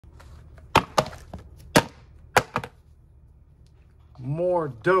more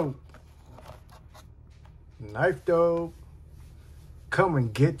dope. Knife dope. Come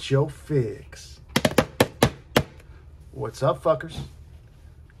and get your fix. What's up, fuckers?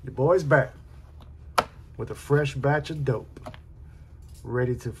 Your boy's back with a fresh batch of dope.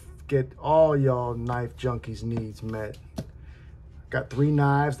 Ready to get all y'all knife junkies' needs met. Got 3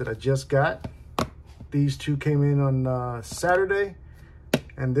 knives that I just got. These 2 came in on Saturday,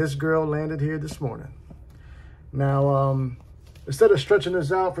 and this girl landed here this morning. Now, instead of stretching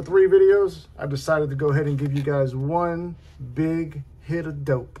this out for 3 videos, I decided to go ahead and give you guys one big hit of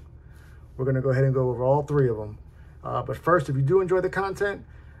dope. We're gonna go ahead and go over all 3 of them. But first, if you do enjoy the content,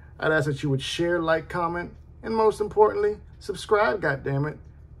 I'd ask that you would share, like, comment, and most importantly, subscribe, goddammit.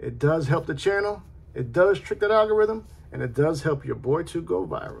 It does help the channel, it does trick that algorithm, and it does help your boy to go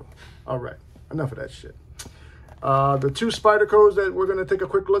viral. All right, enough of that shit. The 2 Spydercos that we're gonna take a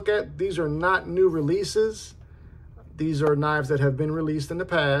quick look at, these are not new releases. These are knives that have been released in the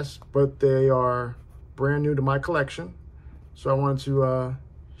past, but they are brand new to my collection. So I wanted to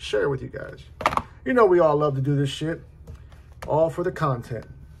share with you guys. You know we all love to do this shit, all for the content.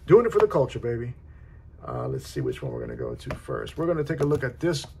 Doing it for the culture, baby. Let's see which one we're gonna go to first. We're gonna take a look at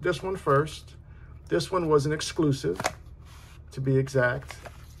this one first. This one was an exclusive, to be exact.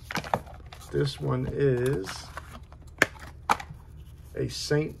 This one is a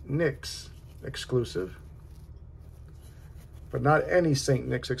St. Nick's exclusive, but not any St.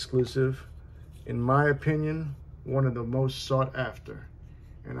 Nick's exclusive. In my opinion, one of the most sought after.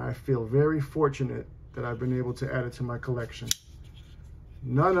 And I feel very fortunate that I've been able to add it to my collection.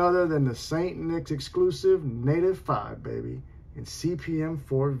 None other than the St. Nick's exclusive Native 5, baby, in CPM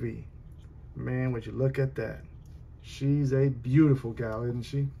 4V. Man, would you look at that. She's a beautiful gal, isn't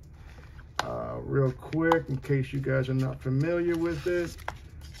she? Real quick, in case you guys are not familiar with it,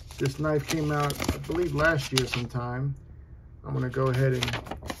 this knife came out, I believe, last year sometime. I'm gonna go ahead and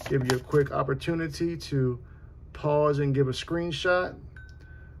give you a quick opportunity to pause and give a screenshot.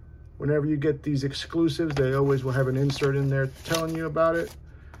 Whenever you get these exclusives, they always will have an insert in there telling you about it.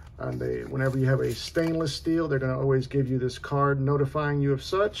 And whenever you have a stainless steel, they're gonna always give you this card notifying you of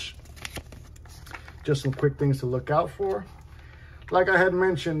such. Just some quick things to look out for. Like I had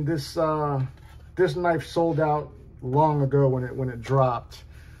mentioned, this knife sold out long ago when it dropped.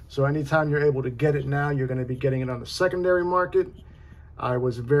 So anytime you're able to get it now, you're gonna be getting it on the secondary market. I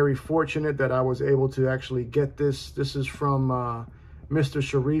was very fortunate that I was able to actually get this. This is from Mr.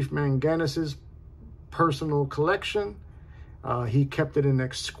 Sharif Manganis's personal collection. He kept it in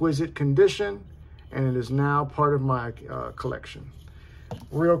exquisite condition, and it is now part of my collection.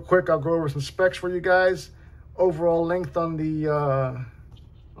 Real quick, I'll go over some specs for you guys. Overall length on the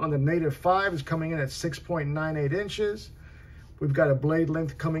Native 5 is coming in at 6.98 inches. We've got a blade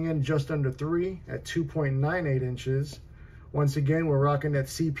length coming in just under 3 at 2.98 inches. Once again, we're rocking that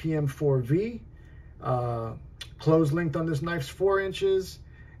CPM 4V. Close length on this knife's 4 inches,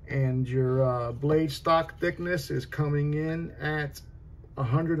 and your blade stock thickness is coming in at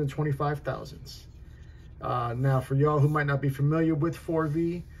 125 thousandths. Now, for y'all who might not be familiar with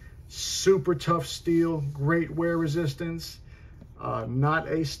 4V, super tough steel, great wear resistance. Not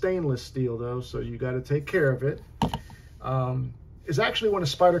a stainless steel though, so you got to take care of it. It's actually one of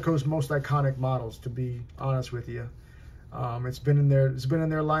Spyderco's most iconic models, to be honest with you. It's been in their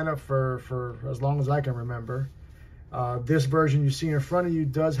lineup for as long as I can remember. This version you see in front of you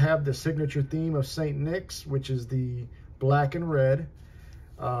does have the signature theme of St. Nick's, which is the black and red.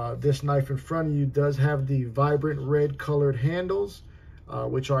 This knife in front of you does have the vibrant red colored handles,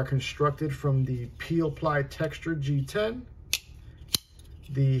 which are constructed from the peel ply texture G10.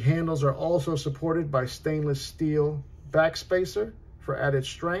 The handles are also supported by stainless steel backspacer for added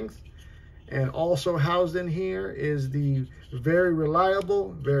strength. And also housed in here is the very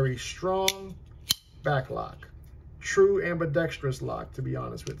reliable, very strong back lock. True ambidextrous lock, to be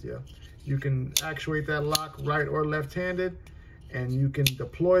honest with you. You can actuate that lock right or left-handed, and you can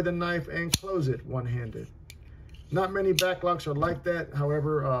deploy the knife and close it one-handed. Not many back locks are like that.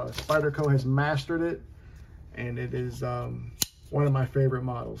 However, Spyderco has mastered it, and it is one of my favorite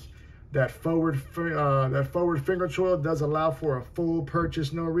models. That forward finger choil does allow for a full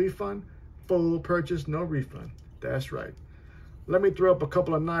purchase, no refund. Full purchase, no refund. That's right. Let me throw up a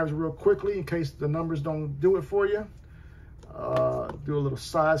couple of knives real quickly in case the numbers don't do it for you. Do a little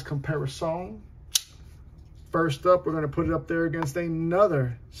size comparison. First up, we're going to put it up there against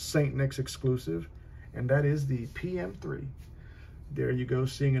another St. Nick's exclusive, and that is the PM3. There you go,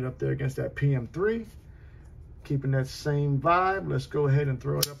 seeing it up there against that PM3. Keeping that same vibe, let's go ahead and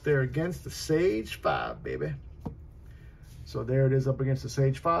throw it up there against the Sage 5, baby. So there it is up against the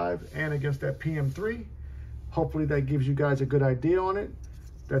Sage 5 and against that PM3. Hopefully that gives you guys a good idea on it.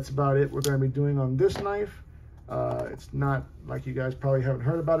 That's about it we're going to be doing on this knife. It's not like you guys probably haven't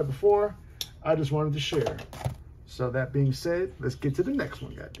heard about it before. I just wanted to share. So that being said, let's get to the next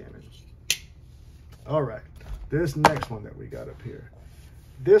one, goddammit. All right, this next one that we got up here.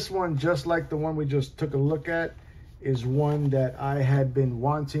 This one, just like the one we just took a look at, is one that I had been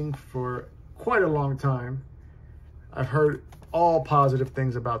wanting for quite a long time. I've heard all positive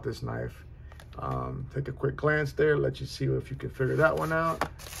things about this knife. Take a quick glance there, let you see if you can figure that one out.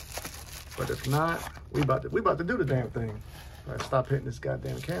 But if not, we about to do the damn thing. All right, stop hitting this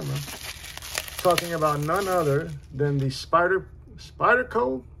goddamn camera. Talking about none other than the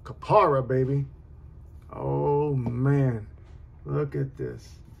Spyderco Kapara, baby. Oh man, look at this.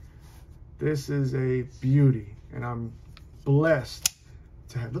 This is a beauty, and I'm blessed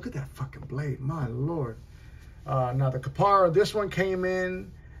to have. Look at that fucking blade, my lord. Now the Kapara, this one came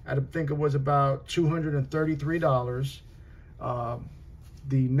in, I think it was about $233.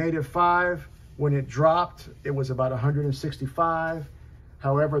 The Native 5, when it dropped, it was about $165.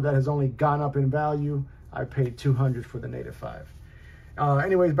 However, that has only gone up in value. I paid $200 for the Native 5.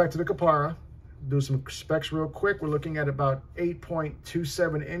 Anyways, back to the Kapara. Do some specs real quick. We're looking at about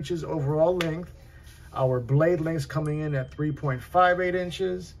 8.27 inches overall length. Our blade length coming in at 3.58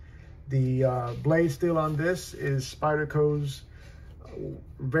 inches. The blade steel on this is Spyderco's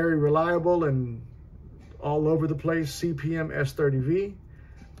very reliable and all over the place CPM S30V.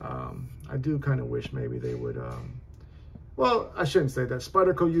 I do kind of wish maybe they would, well, I shouldn't say that.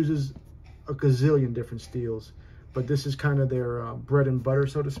 Spyderco uses a gazillion different steels, but this is kind of their bread and butter,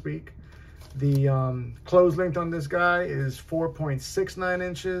 so to speak. The close length on this guy is 4.69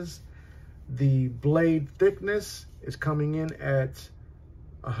 inches. The blade thickness is coming in at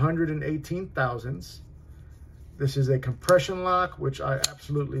 118 thousandths. This is a compression lock, which I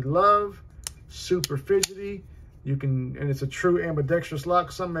absolutely love. Super fidgety. You can, and it's a true ambidextrous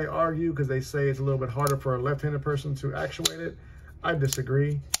lock. Some may argue because they say it's a little bit harder for a left-handed person to actuate it. I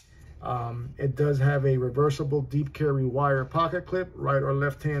disagree. It does have a reversible deep carry wire pocket clip, right or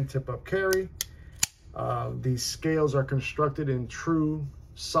left hand tip-up carry. These scales are constructed in true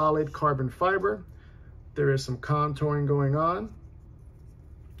solid carbon fiber. There is some contouring going on.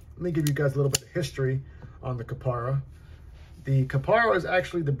 Let me give you guys a little bit of history on the Kapara. The Kapara is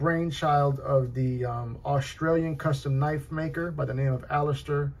actually the brainchild of the Australian custom knife maker by the name of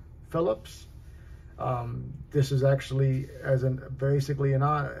Alistair Phillips. This is actually basically an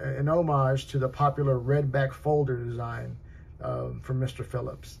homage to the popular redback folder design from Mr.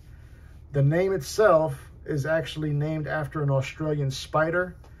 Phillips. The name itself is actually named after an Australian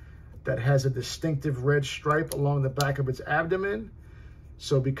spider that has a distinctive red stripe along the back of its abdomen.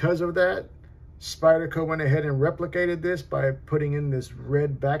 So because of that, Spyderco went ahead and replicated this by putting in this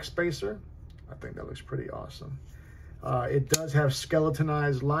red backspacer. I think that looks pretty awesome. It does have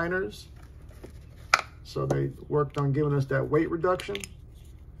skeletonized liners. So they worked on giving us that weight reduction.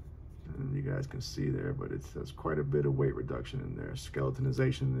 And you guys can see there, but there's quite a bit of weight reduction in there.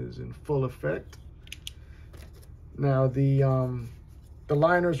 Skeletonization is in full effect. Now the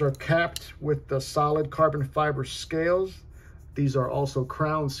liners are capped with the solid carbon fiber scales. These are also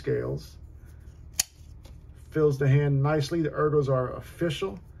crown scales. Fills the hand nicely. The ergos are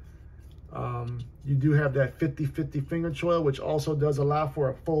official. You do have that 50-50 finger choil, which also does allow for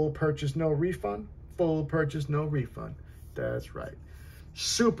a full purchase, no refund. Full purchase, no refund. That's right.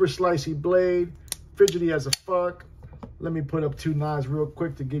 Super slicey blade, fidgety as a fuck. Let me put up two knives real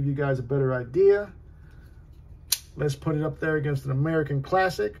quick to give you guys a better idea. Let's put it up there against an American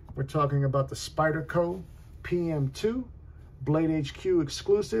classic. We're talking about the Spyderco PM2 Blade HQ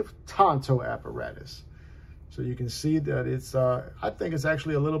exclusive Tonto apparatus. So you can see that it's, I think it's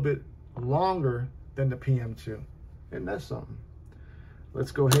actually a little bit longer than the PM2. And that's something.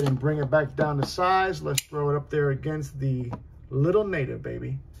 Let's go ahead and bring it back down to size. Let's throw it up there against the little Native,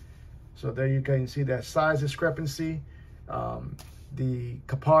 baby. So there you can see that size discrepancy. The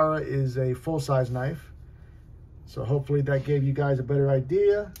Kapara is a full-size knife. So hopefully that gave you guys a better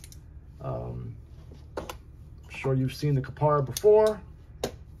idea. I'm sure you've seen the Kapara before.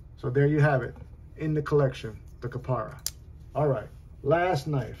 So there you have it in the collection, the Kapara. All right, last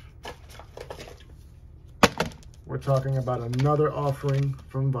knife. We're talking about another offering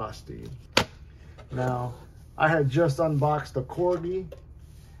from Vosteed. Now, I had just unboxed the Corgi,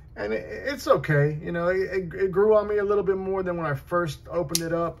 and it's okay. You know, it grew on me a little bit more than when I first opened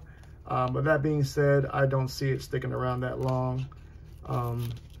it up. But that being said, I don't see it sticking around that long.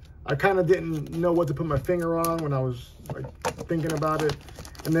 I kind of didn't know what to put my finger on when I was like thinking about it.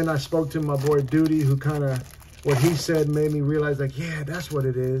 And then I spoke to my boy Duty, who kind of, what he said made me realize like, yeah, that's what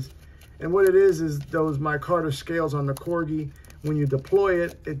it is. And what it is those micarta scales on the Corgi, when you deploy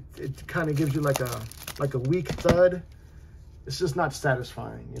it, it kind of gives you like a weak thud. It's just not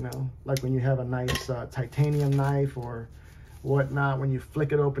satisfying, you know? Like when you have a nice titanium knife or whatnot, when you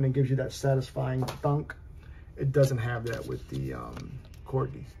flick it open, it gives you that satisfying thunk. It doesn't have that with the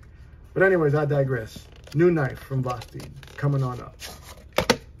Corgi. But anyways, I digress. New knife from Vosteed, coming on up.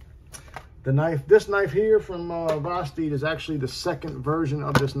 This knife here from Vosteed is actually the second version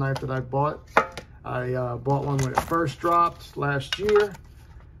of this knife that I bought. I bought one when it first dropped last year,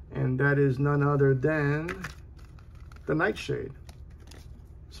 and that is none other than the Nightshade.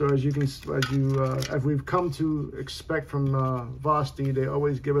 So as we've come to expect from Vosteed, they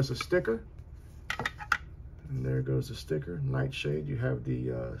always give us a sticker. And there goes the sticker, Nightshade. You have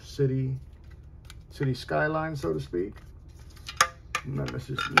the city skyline, so to speak. Not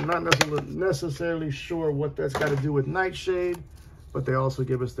necessarily sure what that's got to do with Nightshade, but they also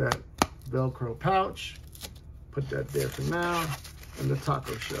give us that Velcro pouch. Put that there for now, and the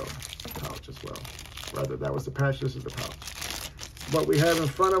taco shell pouch as well. Rather, that was the patch, this is the pouch. What we have in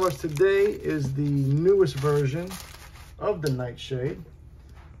front of us today is the newest version of the Nightshade.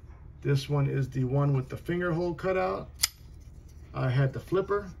 This one is the one with the finger hole cutout. I had the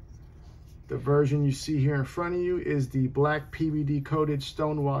flipper. The version you see here in front of you is the black PVD coated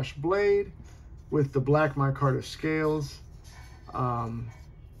stonewash blade with the black micarta scales.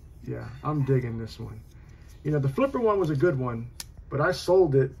 Yeah, I'm digging this one. You know, the flipper one was a good one, but I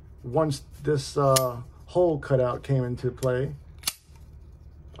sold it once this hole cutout came into play.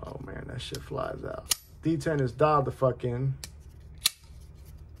 Oh man, that shit flies out. D10 is dialed the fuck in.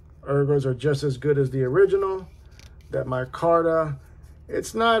 Ergos are just as good as the original. That micarta,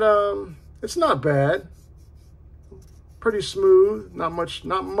 it's not bad. Pretty smooth. Not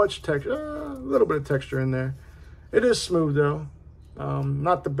much texture. A little bit of texture in there. It is smooth though.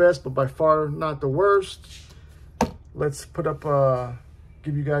 Not the best, but by far not the worst. Let's put up,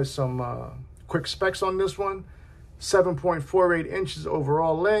 give you guys some quick specs on this one. 7.48 inches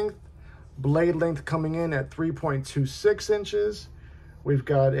overall length. Blade length coming in at 3.26 inches. We've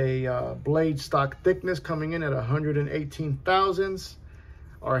got a blade stock thickness coming in at 118 thousandths.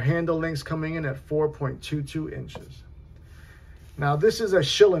 Our handle lengths coming in at 4.22 inches. Now this is a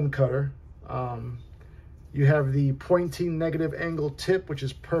shilling cutter. You have the pointy negative angle tip, which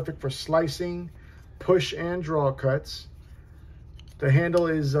is perfect for slicing, push, and draw cuts. The handle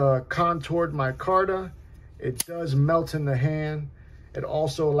is contoured micarta. It does melt in the hand. It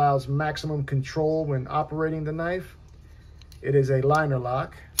also allows maximum control when operating the knife. It is a liner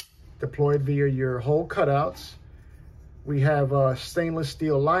lock deployed via your hole cutouts. We have stainless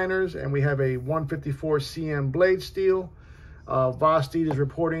steel liners, and we have a 154 cm blade steel. Vosteed is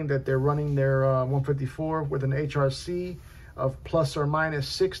reporting that they're running their 154 with an HRC of plus or minus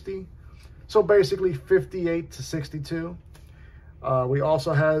 60. So basically 58 to 62. We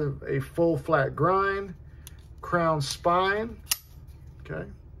also have a full flat grind, crown spine, okay.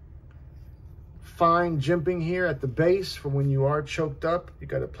 Fine jimping here at the base for when you are choked up. You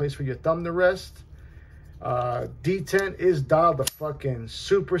got a place for your thumb to rest. D10 is dialed the fuck in,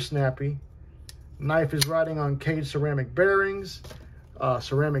 super snappy. Knife is riding on caged ceramic bearings,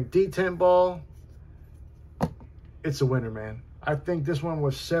 ceramic D10 ball. It's a winner, man. I think this one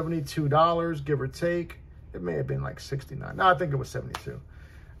was $72, give or take. It may have been like 69. No, I think it was 72.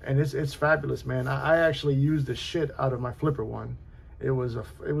 And it's fabulous, man. I actually used the shit out of my flipper one. It was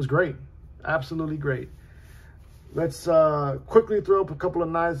great, absolutely great. Let's quickly throw up a couple of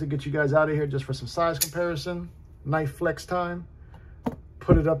knives to get you guys out of here just for some size comparison. Knife flex time.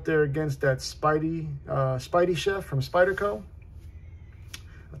 Put it up there against that Spidey Chef from Spyderco.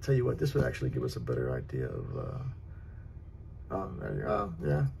 I'll tell you what, this would actually give us a better idea of, oh, there you go,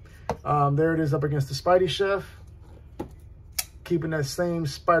 yeah. There it is up against the Spidey Chef. Keeping that same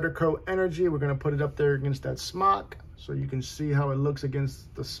Spyderco energy, we're gonna put it up there against that smock so you can see how it looks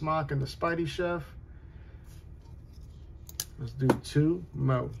against the smock and the Spidey Chef. Let's do two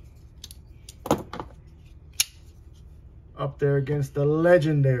more. Up there against the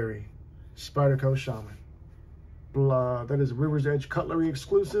legendary Spyderco Shaman. That is a River's Edge Cutlery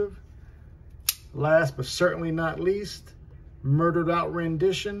exclusive. Last but certainly not least, murdered out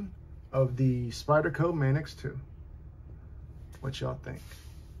rendition of the Spyderco Manix 2. What y'all think?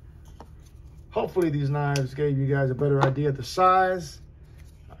 Hopefully these knives gave you guys a better idea of the size,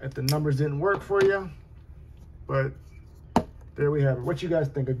 if the numbers didn't work for you. But there we have it. What you guys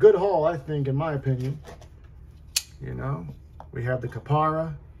think? A good haul, I think, in my opinion. You know, we have the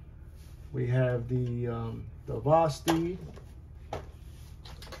Capara, we have the Vosteed.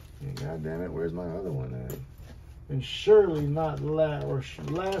 And God damn it, where's my other one at? And surely not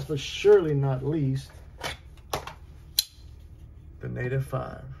last but surely not least, the Native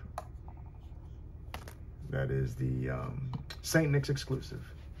 5. That is the St. Nick's exclusive.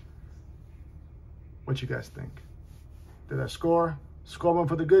 What you guys think? Did I score? Score one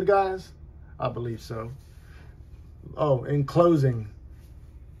for the good guys? I believe so. Oh, in closing,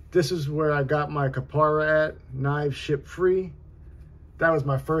 this is where I got my Kapara at. Knives ship free. That was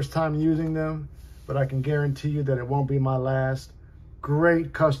my first time using them, but I can guarantee you that it won't be my last.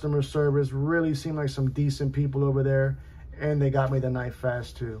 Great customer service. Really seemed like some decent people over there. And they got me the knife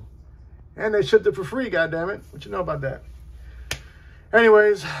fast too. And they shipped it for free, goddammit. What you know about that?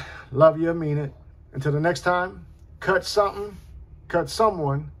 Anyways, love you, I mean it. Until the next time, cut something, cut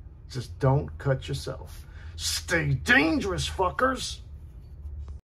someone. Just don't cut yourself. Stay dangerous, fuckers.